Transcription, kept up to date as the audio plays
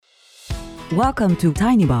Welcome to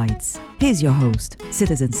Tiny Bites. Here's your host,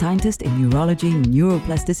 citizen scientist in neurology,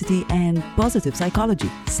 neuroplasticity, and positive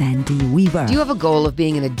psychology, Sandy Weaver. Do you have a goal of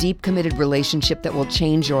being in a deep, committed relationship that will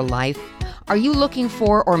change your life? Are you looking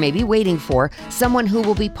for, or maybe waiting for, someone who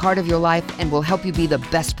will be part of your life and will help you be the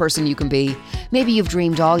best person you can be? Maybe you've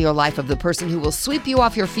dreamed all your life of the person who will sweep you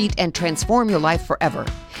off your feet and transform your life forever.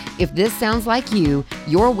 If this sounds like you,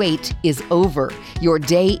 your wait is over. Your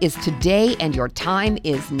day is today and your time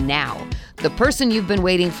is now. The person you've been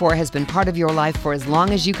waiting for has been part of your life for as long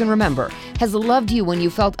as you can remember, has loved you when you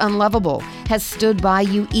felt unlovable, has stood by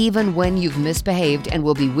you even when you've misbehaved, and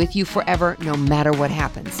will be with you forever no matter what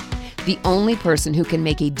happens. The only person who can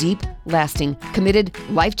make a deep, lasting, committed,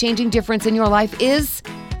 life-changing difference in your life is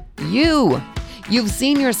you. You've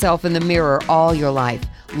seen yourself in the mirror all your life.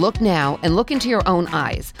 Look now and look into your own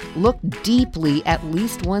eyes. Look deeply at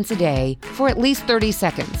least once a day for at least 30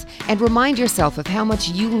 seconds and remind yourself of how much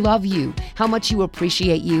you love you, how much you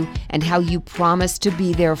appreciate you, and how you promise to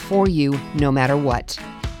be there for you no matter what.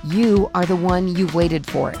 You are the one you've waited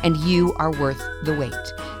for, and you are worth the wait.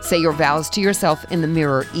 Say your vows to yourself in the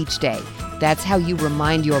mirror each day. That's how you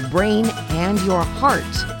remind your brain and your heart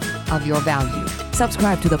of your value.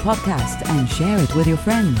 Subscribe to the podcast and share it with your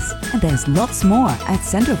friends. And there's lots more at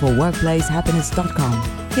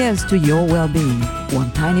centerforworkplacehappiness.com. Here's to your well-being,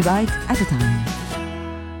 one tiny bite at a time.